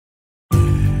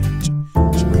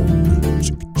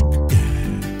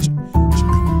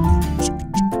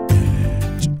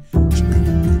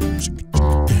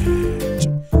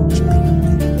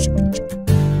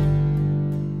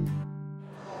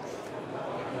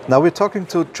Now we're talking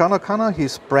to Jon O'Connor.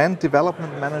 He's brand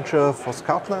development manager for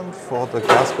Scotland for the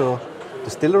Glasgow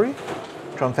Distillery.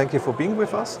 Jon, thank you for being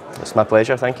with us. It's my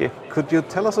pleasure, thank you. Could you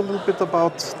tell us a little bit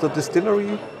about the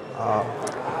distillery?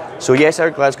 So yes, our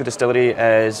Glasgow Distillery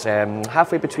is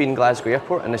halfway between Glasgow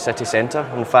Airport and the city centre.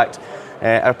 In fact,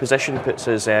 our position puts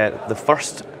us the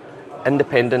first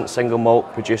independent single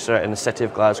malt producer in the city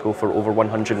of Glasgow for over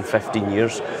 115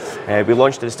 years. We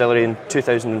launched the distillery in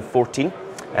 2014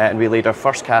 and we laid our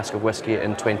first cask of whisky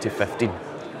in 2015.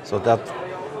 So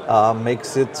that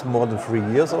makes it more than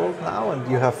 3 years old now,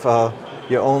 and you have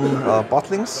your own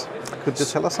bottlings. Could you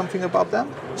tell us something about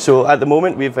them? So at the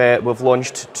moment we've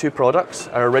launched two products.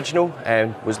 Our original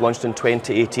was launched in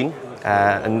 2018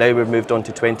 and now we've moved on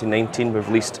to 2019. We've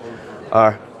released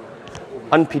our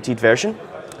unpeated version.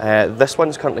 This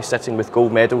one's currently sitting with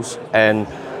gold medals in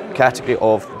category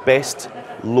of Best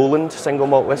Lowland Single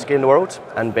Malt Whisky in the world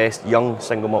and Best Young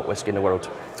Single Malt Whisky in the world.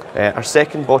 Our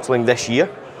second bottling this year,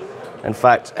 in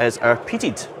fact, is our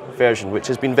peated version, which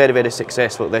has been very, very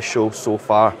successful at this show so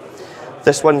far.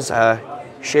 This one's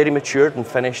sherry matured and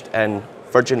finished in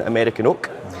virgin American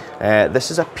oak. This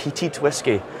is a peated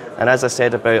whisky, and as I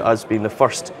said about us being the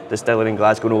first distillery in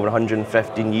Glasgow in over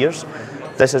 115 years,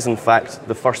 this is in fact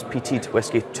the first peated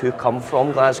whisky to come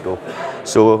from Glasgow.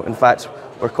 So in fact,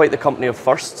 we're quite the company of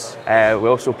firsts. We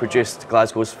also produced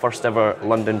Glasgow's first ever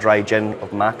London dry gin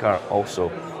of Makar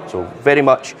also. So very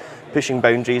much pushing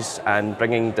boundaries and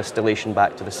bringing distillation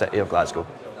back to the city of Glasgow.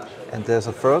 And there's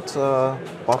a third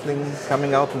bottling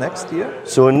coming out next year?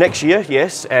 So next year,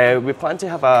 yes, we plan to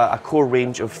have a core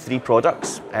range of 3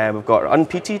 products. We've got our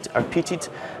unpeated, our peated,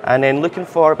 and then looking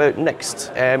for about next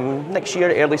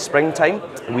year, early springtime,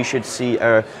 we should see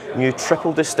our new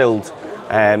triple distilled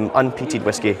unpeated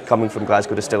whisky coming from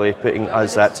Glasgow Distillery, putting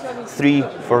us at 3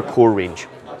 for core range.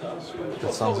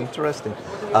 That sounds interesting.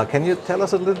 Can you tell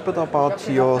us a little bit about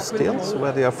your stills,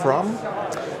 where they are from?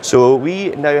 So we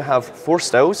now have 4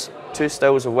 stills, 2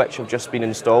 stills of which have just been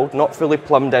installed, not fully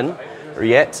plumbed in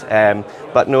yet,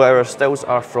 but no, our stills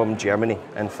are from Germany,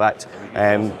 in fact.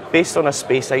 Based on a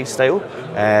Speyside style,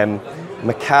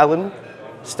 Macallan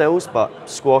stills, but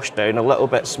squashed down a little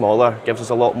bit smaller, gives us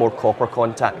a lot more copper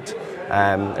contact.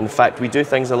 In fact, we do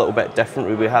things a little bit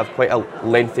differently. We have quite a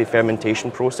lengthy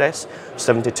fermentation process,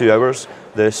 72 hours.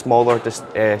 The smaller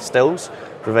stills,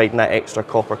 providing that extra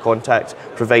copper contact,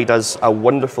 provide us a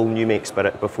wonderful new make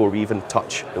spirit before we even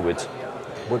touch the wood.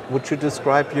 Would you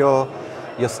describe your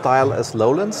style as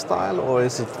lowland style, or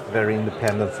is it very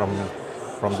independent from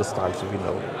the styles we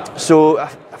know? So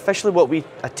officially what we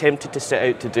attempted to set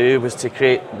out to do was to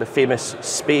create the famous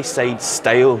Speyside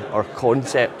style or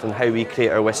concept on how we create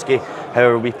our whisky.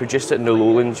 However, we produce it in the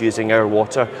lowlands using our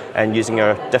water and using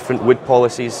our different wood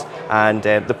policies, and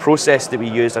the process that we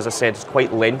use, as I said, is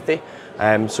quite lengthy.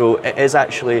 So it is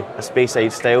actually a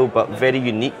Speyside style, but very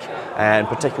unique, and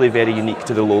particularly very unique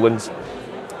to the lowlands.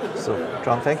 So,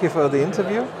 Jon, thank you for the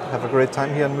interview. Have a great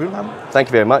time here in Mülheim. Thank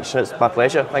you very much. It's my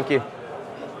pleasure. Thank you.